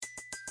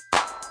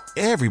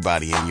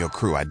Everybody in your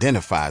crew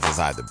identifies as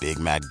either Big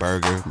Mac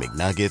Burger,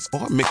 McNuggets,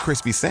 or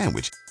McCrispy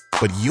Sandwich.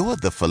 But you're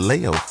the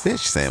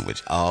Filet-O-Fish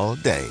Sandwich all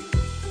day.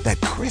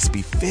 That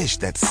crispy fish,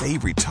 that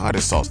savory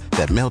tartar sauce,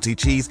 that melty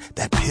cheese,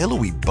 that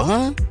pillowy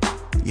bun.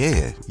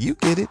 Yeah, you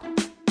get it.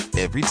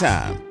 Every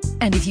time.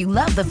 And if you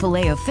love the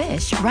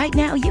Filet-O-Fish, right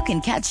now you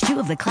can catch 2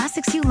 of the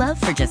classics you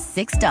love for just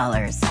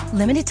 $6.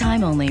 Limited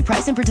time only.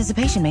 Price and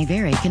participation may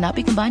vary. Cannot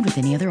be combined with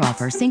any other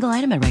offer. Single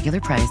item at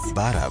regular price.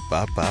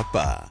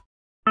 Ba-da-ba-ba-ba.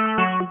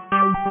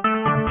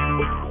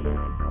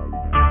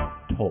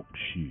 Talk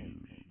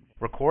shoes.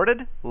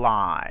 Recorded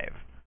live.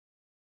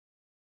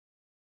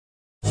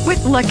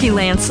 With Lucky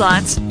Land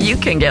Slots, you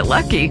can get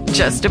lucky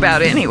just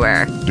about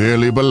anywhere.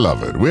 Dearly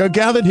beloved, we are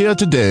gathered here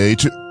today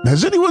to...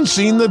 Has anyone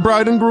seen the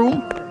bride and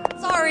groom?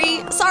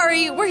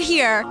 Sorry, we're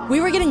here.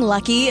 We were getting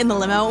lucky in the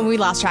limo and we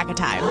lost track of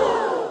time.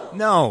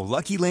 No,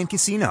 Lucky Land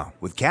Casino,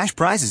 with cash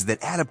prizes that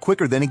add up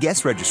quicker than a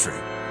guest registry.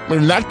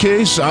 In that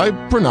case, I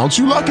pronounce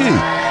you lucky.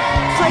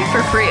 Play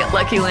for free at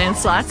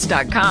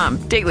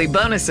LuckyLandSlots.com. Daily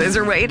bonuses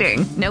are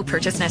waiting. No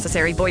purchase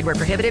necessary. Void where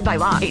prohibited by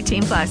law.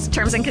 18+.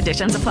 Terms and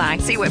conditions apply.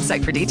 See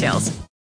website for details.